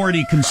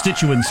minority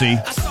constituency.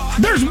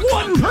 There's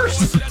one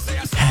person!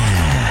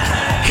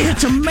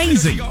 It's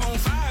amazing.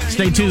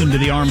 Stay tuned to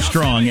the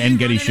Armstrong and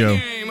Getty Show.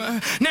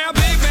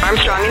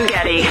 Armstrong and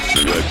Getty.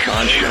 The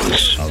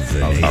conscience of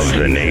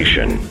the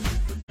nation.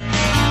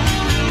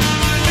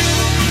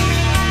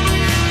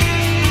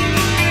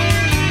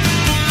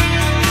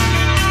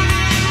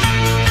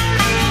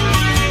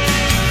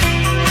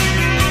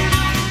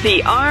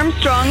 The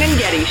Armstrong and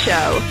Getty Show.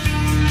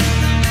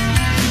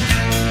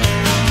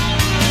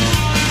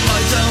 I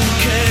don't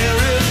care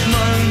if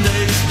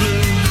Monday's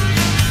blue,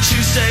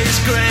 Tuesday's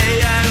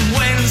grey and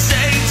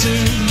Wednesday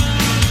too.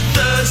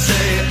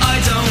 Thursday, I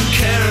don't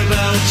care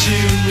about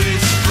you,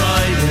 it's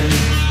Friday,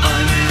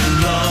 I'm in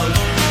love.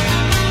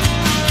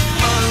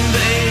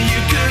 Monday,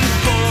 you can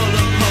fall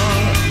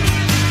apart.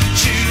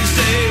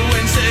 Tuesday,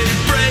 Wednesday,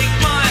 break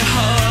my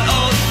heart.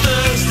 Oh,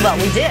 Thursday. Well,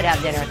 we did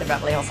have dinner at the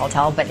Beverly Hills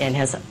Hotel, but in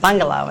his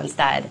bungalow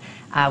instead.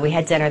 We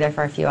had dinner there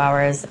for a few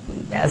hours.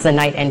 As the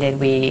night ended,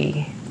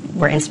 we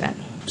were intimate.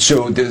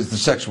 So the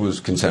sex was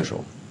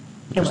consensual?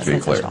 It was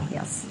consensual,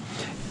 yes.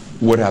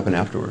 What happened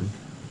afterward?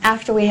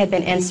 After we had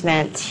been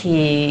intimate,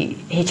 he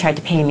tried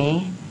to pay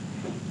me,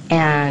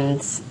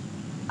 and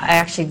I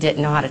actually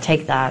didn't know how to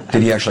take that.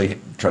 Did he actually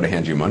try to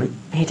hand you money?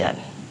 He did.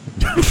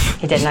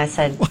 He did, and I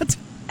said, what?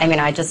 I mean,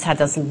 I just had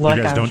this look.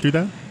 You guys don't do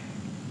that?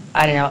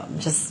 I don't know,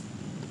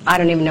 I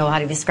don't even know how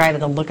to describe it.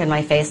 The look in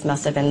my face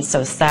must have been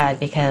so sad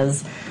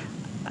because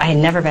I had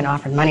never been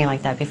offered money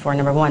like that before,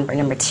 number one. But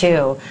number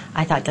two,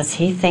 I thought, does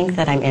he think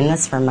that I'm in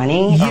this for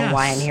money or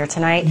why I'm here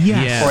tonight?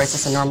 Yes. Or is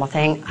this a normal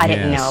thing? I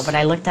didn't know. But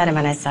I looked at him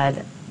and I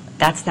said,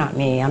 that's not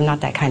me. I'm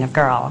not that kind of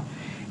girl.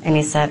 And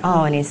he said,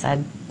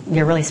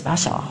 you're really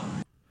special.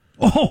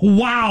 Oh,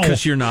 wow.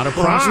 Because you're not a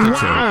prostitute.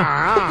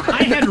 Wow.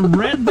 I had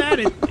read that.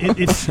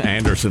 It's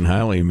Anderson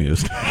highly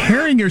amused.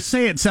 Hearing her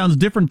say it sounds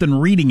different than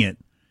reading it.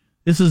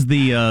 This is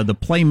the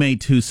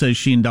playmate who says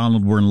she and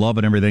Donald were in love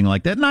and everything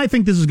like that. And I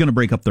think this is going to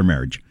break up their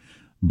marriage.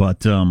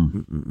 But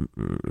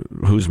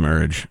whose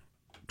marriage?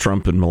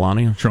 Trump and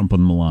Melania? Trump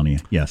and Melania,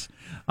 yes.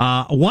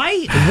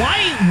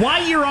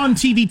 Why you're on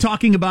TV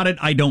talking about it,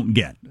 I don't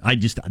get.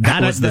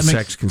 Was the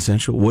sex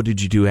consensual? What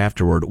did you do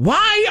afterward?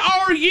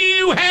 Why are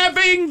you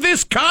having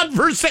this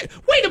conversation?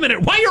 Wait a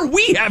minute. Why are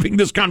we having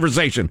this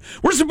conversation?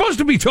 We're supposed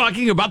to be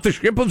talking about the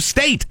ship of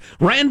state,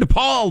 Rand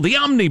Paul, the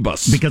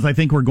omnibus. Because I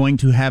think we're going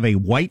to have a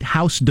White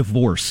House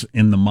divorce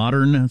in the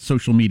modern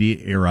social media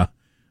era,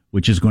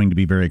 which is going to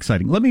be very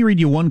exciting. Let me read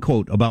you one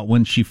quote about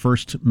when she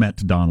first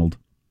met Donald.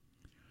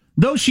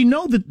 Though she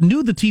knew the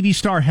TV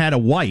star had a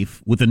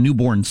wife with a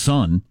newborn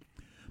son,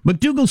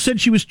 McDougal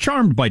said she was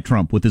charmed by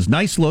Trump with his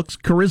nice looks,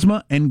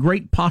 charisma, and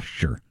great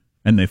posture,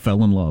 and they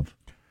fell in love.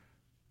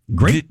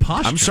 Great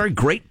posture? I'm sorry,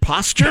 great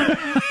posture?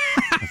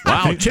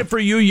 Wow, tip for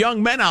you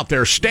young men out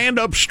there. Stand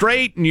up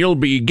straight and you'll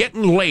be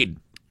getting laid.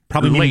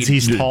 Probably means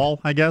he's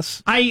tall, I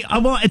guess.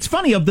 Well, it's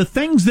funny, of the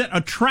things that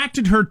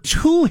attracted her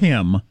to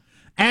him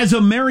as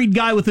a married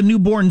guy with a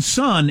newborn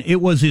son,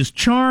 it was his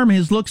charm,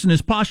 his looks, and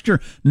his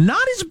posture,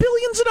 not his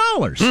billions of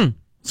dollars.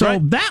 So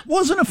that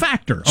wasn't a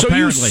factor, so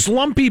apparently. You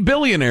slumpy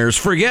billionaires,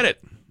 forget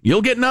it.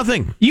 You'll get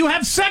nothing. You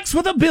have sex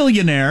with a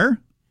billionaire,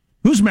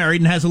 who's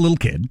married and has a little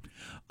kid,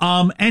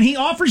 and he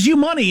offers you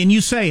money, and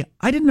you say,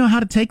 "I didn't know how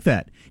to take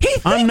that."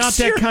 I'm not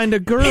that kind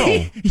of girl.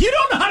 You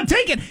don't know how to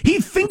take it. He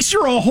thinks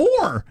you're a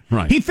whore.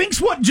 Right. He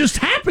thinks what just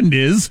happened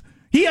is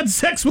he had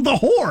sex with a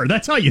whore.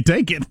 That's how you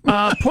take it.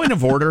 Point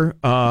of order,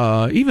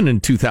 even in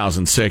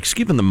 2006,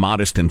 given the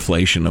modest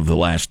inflation of the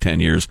last 10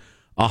 years,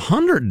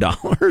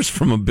 $100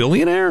 from a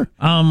billionaire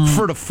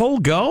for the full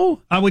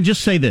go? I would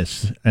just say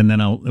this, and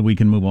then we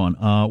can move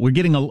on. We've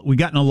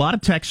gotten a lot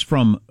of texts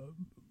from,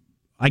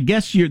 I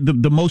guess, you're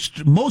the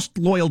most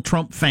loyal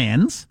Trump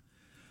fans,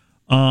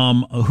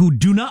 who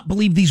do not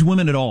believe these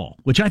women at all,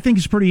 which I think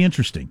is pretty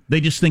interesting.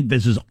 They just think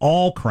this is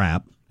all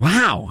crap.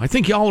 Wow, I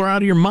think y'all are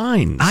out of your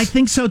minds. I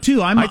think so,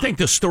 too. I think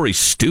the story's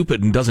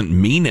stupid and doesn't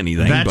mean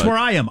anything. That's where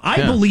I am.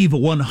 I believe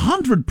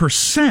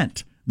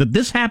 100% that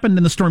this happened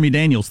and the Stormy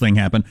Daniels thing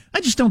happened.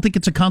 I just don't think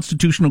it's a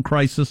constitutional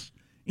crisis,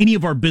 any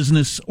of our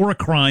business, or a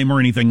crime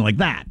or anything like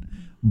that.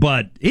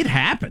 But it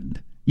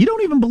happened. You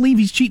don't even believe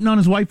he's cheating on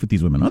his wife with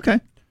these women. Okay,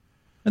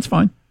 that's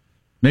fine.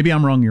 Maybe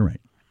I'm wrong. You're right.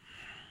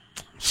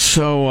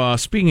 So,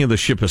 speaking of the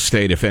ship of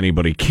state, if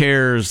anybody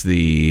cares,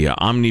 the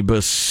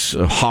omnibus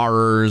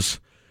horrors,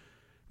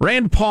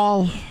 Rand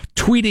Paul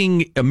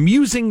tweeting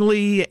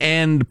amusingly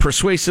and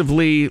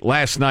persuasively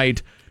last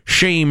night,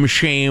 shame,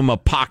 shame, a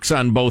pox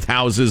on both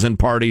houses and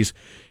parties.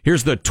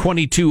 Here's the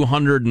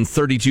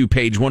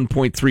 2,232-page,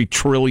 $1.3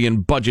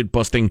 trillion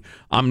budget-busting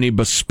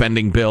omnibus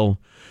spending bill.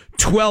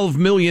 $12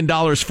 million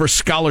for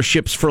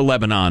scholarships for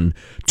Lebanon,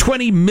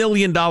 $20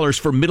 million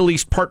for Middle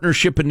East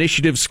Partnership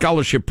Initiative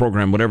Scholarship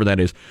Program, whatever that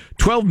is,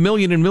 $12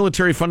 million in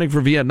military funding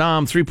for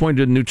Vietnam, 3 point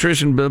to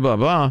nutrition, blah, blah,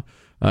 blah.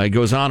 It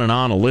goes on and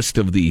on, a list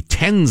of the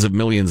tens of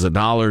millions of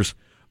dollars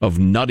of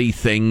nutty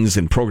things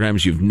and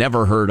programs you've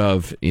never heard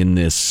of in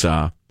this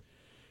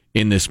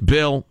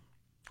bill.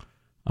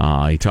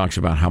 He talks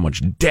about how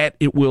much debt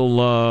it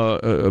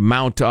will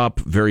mount up,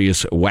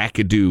 various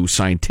wackadoo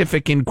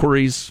scientific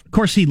inquiries. Of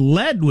course, he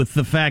led with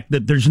the fact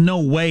that there's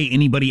no way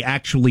anybody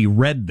actually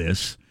read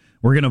this.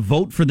 We're going to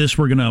vote for this.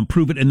 We're going to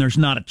approve it. And there's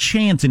not a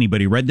chance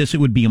anybody read this. It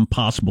would be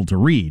impossible to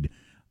read.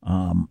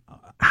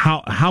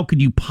 How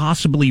could you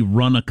possibly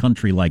run a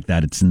country like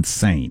that? It's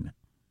insane.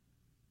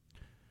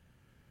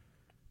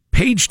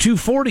 Page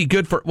 240,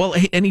 good for, well,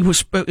 and he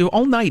was,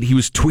 all night he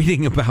was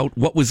tweeting about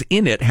what was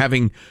in it,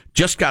 having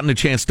just gotten a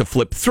chance to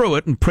flip through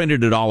it and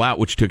printed it all out,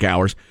 which took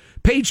hours.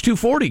 Page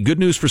 240, good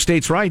news for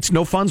states' rights.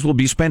 No funds will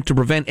be spent to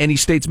prevent any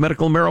state's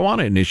medical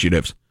marijuana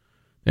initiatives.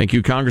 Thank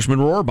you, Congressman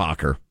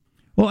Rohrabacher.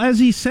 Well, as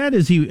he said,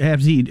 as he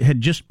had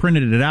just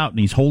printed it out, and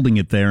he's holding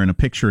it there in a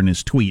picture in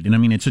his tweet. And I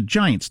mean, it's a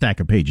giant stack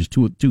of pages,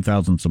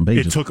 2,000 some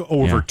pages. It took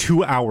over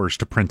 2 hours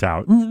to print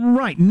out.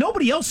 Right.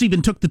 Nobody else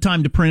even took the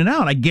time to print it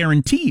out, I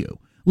guarantee you.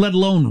 Let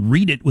alone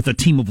read it with a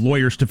team of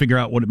lawyers to figure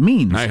out what it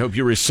means. I hope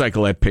you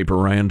recycle that paper,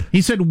 Rand.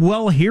 He said,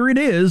 well, here it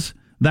is.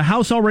 The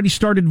House already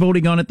started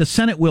voting on it. The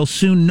Senate will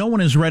soon. No one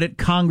has read it.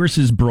 Congress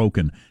is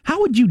broken. How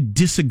would you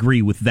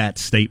disagree with that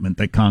statement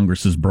that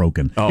Congress is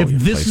broken? If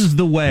this is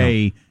the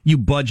way you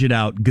budget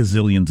out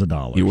gazillions of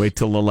dollars. You wait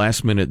till the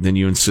last minute, then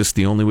you insist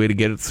the only way to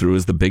get it through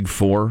is the Big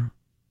Four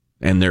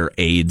and their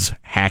aides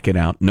hack it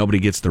out. Nobody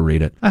gets to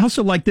read it. I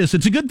also like this.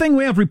 It's a good thing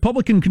we have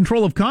Republican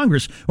control of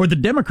Congress, or the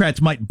Democrats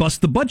might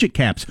bust the budget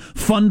caps,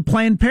 fund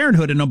Planned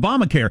Parenthood and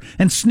Obamacare,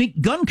 and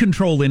sneak gun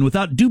control in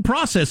without due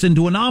process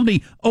into an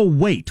omni. Oh,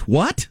 wait,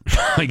 what?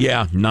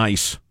 Yeah,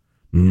 nice.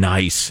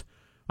 Nice.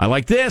 I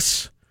like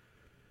this.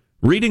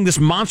 Reading this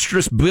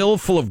monstrous bill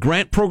full of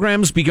grant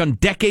programs begun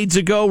decades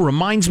ago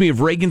reminds me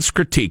of Reagan's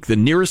critique. The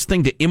nearest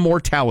thing to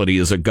immortality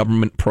is a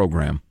government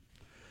program.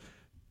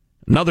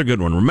 Another good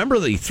one. Remember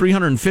the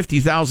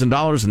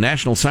 $350,000 the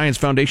National Science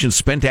Foundation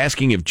spent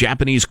asking if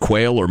Japanese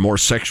quail are more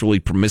sexually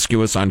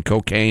promiscuous on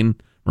cocaine?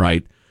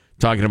 Right.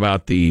 Talking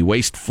about the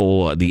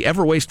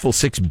ever wasteful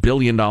 $6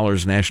 billion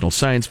National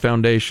Science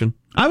Foundation.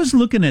 I was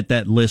looking at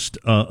that list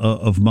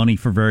of money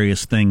for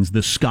various things,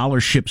 the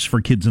scholarships for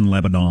kids in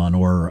Lebanon,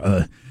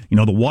 or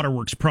the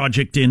Waterworks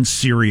project in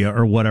Syria,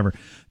 or whatever.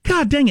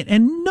 God dang it!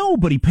 And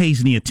nobody pays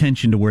any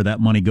attention to where that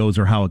money goes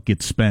or how it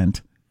gets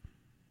spent.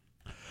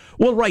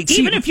 Well, right.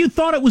 Even if you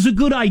thought it was a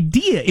good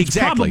idea, it's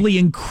probably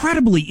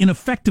incredibly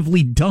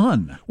ineffectively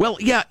done. Well,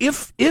 yeah,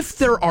 if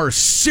there are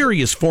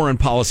serious foreign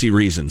policy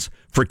reasons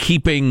for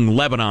keeping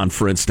Lebanon,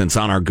 for instance,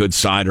 on our good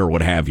side or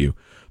what have you,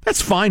 that's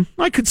fine.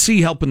 I could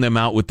see helping them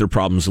out with their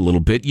problems a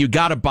little bit. You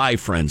got to buy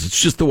friends. It's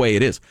just the way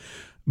it is.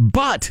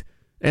 But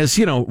as,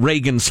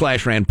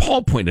 Reagan/Rand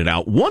Paul pointed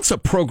out, once a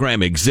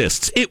program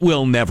exists, it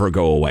will never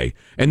go away.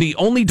 And the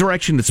only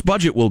direction its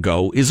budget will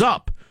go is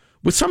up.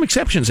 With some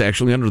exceptions,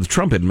 actually, under the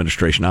Trump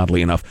administration,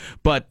 oddly enough.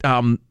 But,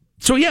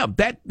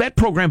 that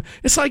program,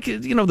 it's like,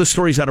 the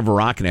stories out of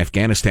Iraq and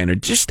Afghanistan are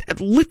just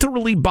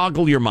literally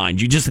boggle your mind.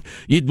 They spent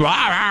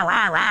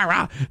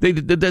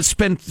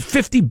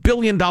 $50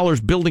 billion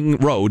building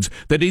roads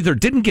that either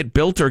didn't get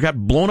built or got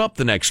blown up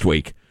the next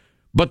week.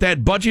 But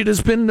that budget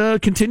has been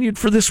continued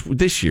for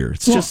this year.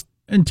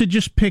 And to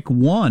just pick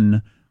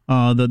one,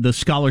 the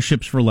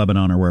scholarships for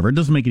Lebanon or wherever, it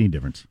doesn't make any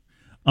difference.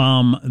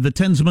 The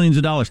tens of millions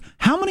of dollars.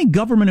 How many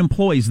government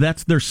employees,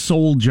 that's their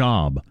sole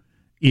job?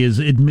 is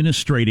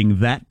administrating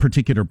that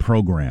particular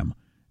program.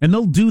 And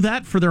they'll do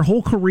that for their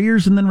whole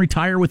careers and then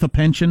retire with a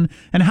pension.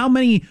 And how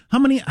many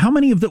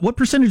of what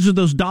percentage of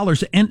those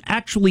dollars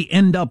actually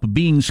end up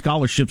being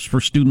scholarships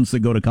for students that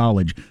go to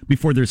college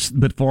before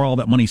all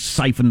that money's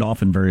siphoned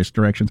off in various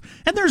directions?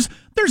 And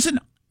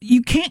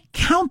you can't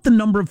count the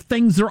number of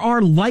things there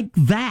are like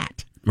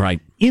that.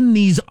 Right. In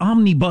these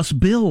omnibus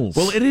bills.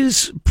 Well, it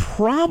is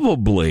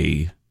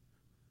probably,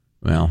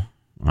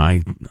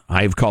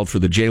 I've called for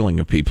the jailing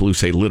of people who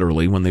say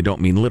literally when they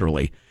don't mean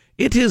literally.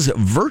 It is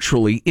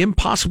virtually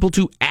impossible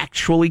to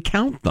actually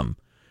count them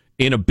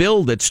in a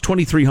bill that's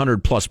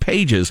 2,300 plus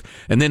pages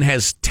and then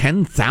has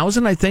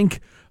 10,000, I think,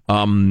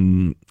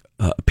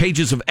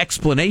 pages of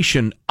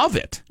explanation of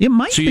it. It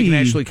might so you can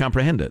actually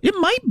comprehend it. It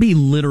might be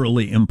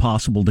literally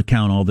impossible to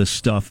count all this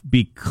stuff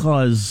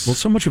because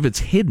so much of it's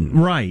hidden.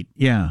 Right?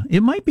 Yeah,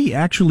 it might be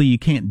actually you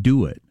can't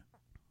do it.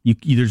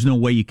 There's no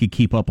way you could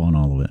keep up on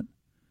all of it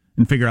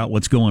and figure out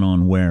what's going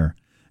on where.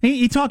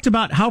 He talked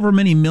about however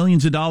many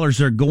millions of dollars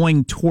are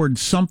going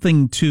towards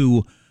something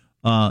to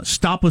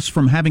stop us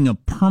from having a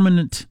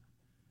permanent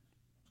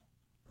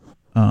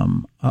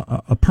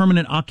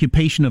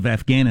occupation of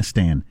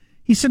Afghanistan.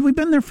 He said, we've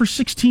been there for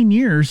 16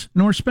 years,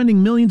 and we're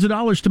spending millions of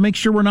dollars to make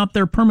sure we're not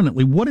there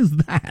permanently. What is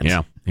that?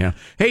 Yeah.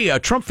 Hey,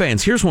 Trump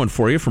fans, here's one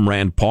for you from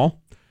Rand Paul.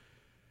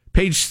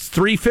 Page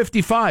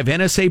 355,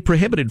 NSA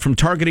prohibited from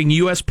targeting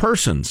U.S.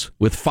 persons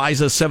with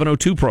FISA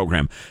 702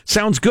 program.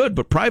 Sounds good,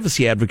 but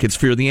privacy advocates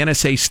fear the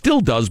NSA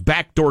still does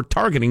backdoor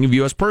targeting of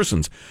U.S.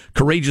 persons.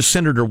 Courageous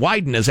Senator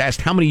Wyden has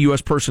asked how many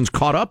U.S. persons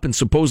caught up in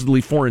supposedly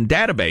foreign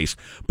database,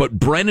 but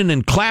Brennan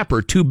and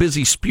Clapper too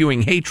busy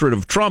spewing hatred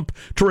of Trump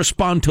to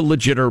respond to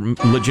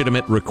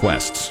legitimate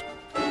requests.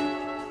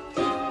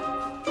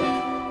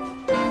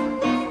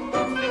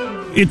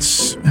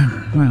 It's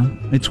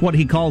what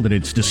he called it.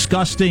 It's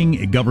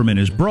disgusting. Government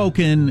is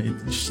broken.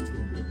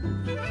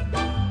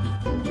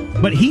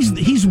 But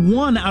he's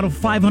one out of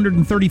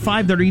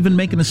 535 that are even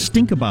making a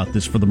stink about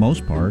this for the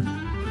most part.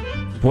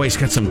 Boy, he's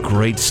got some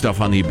great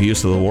stuff on the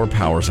Abuse of the War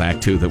Powers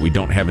Act, too, that we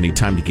don't have any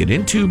time to get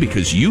into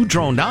because you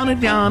droned on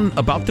and on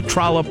about the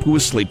trollop who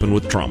was sleeping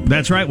with Trump.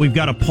 That's right. We've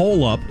got a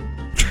poll up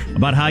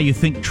about how you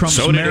think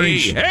Trump's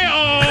marriage...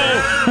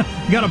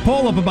 Got a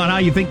poll up about how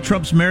you think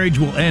Trump's marriage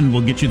will end.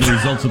 We'll get you the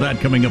results of that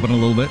coming up in a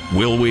little bit.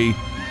 Will we?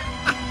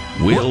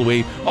 Will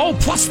we? Oh,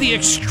 plus the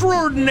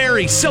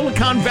extraordinary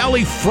Silicon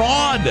Valley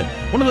fraud.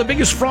 One of the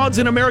biggest frauds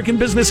in American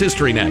business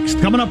history next.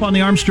 Coming up on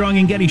the Armstrong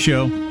and Getty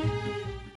Show.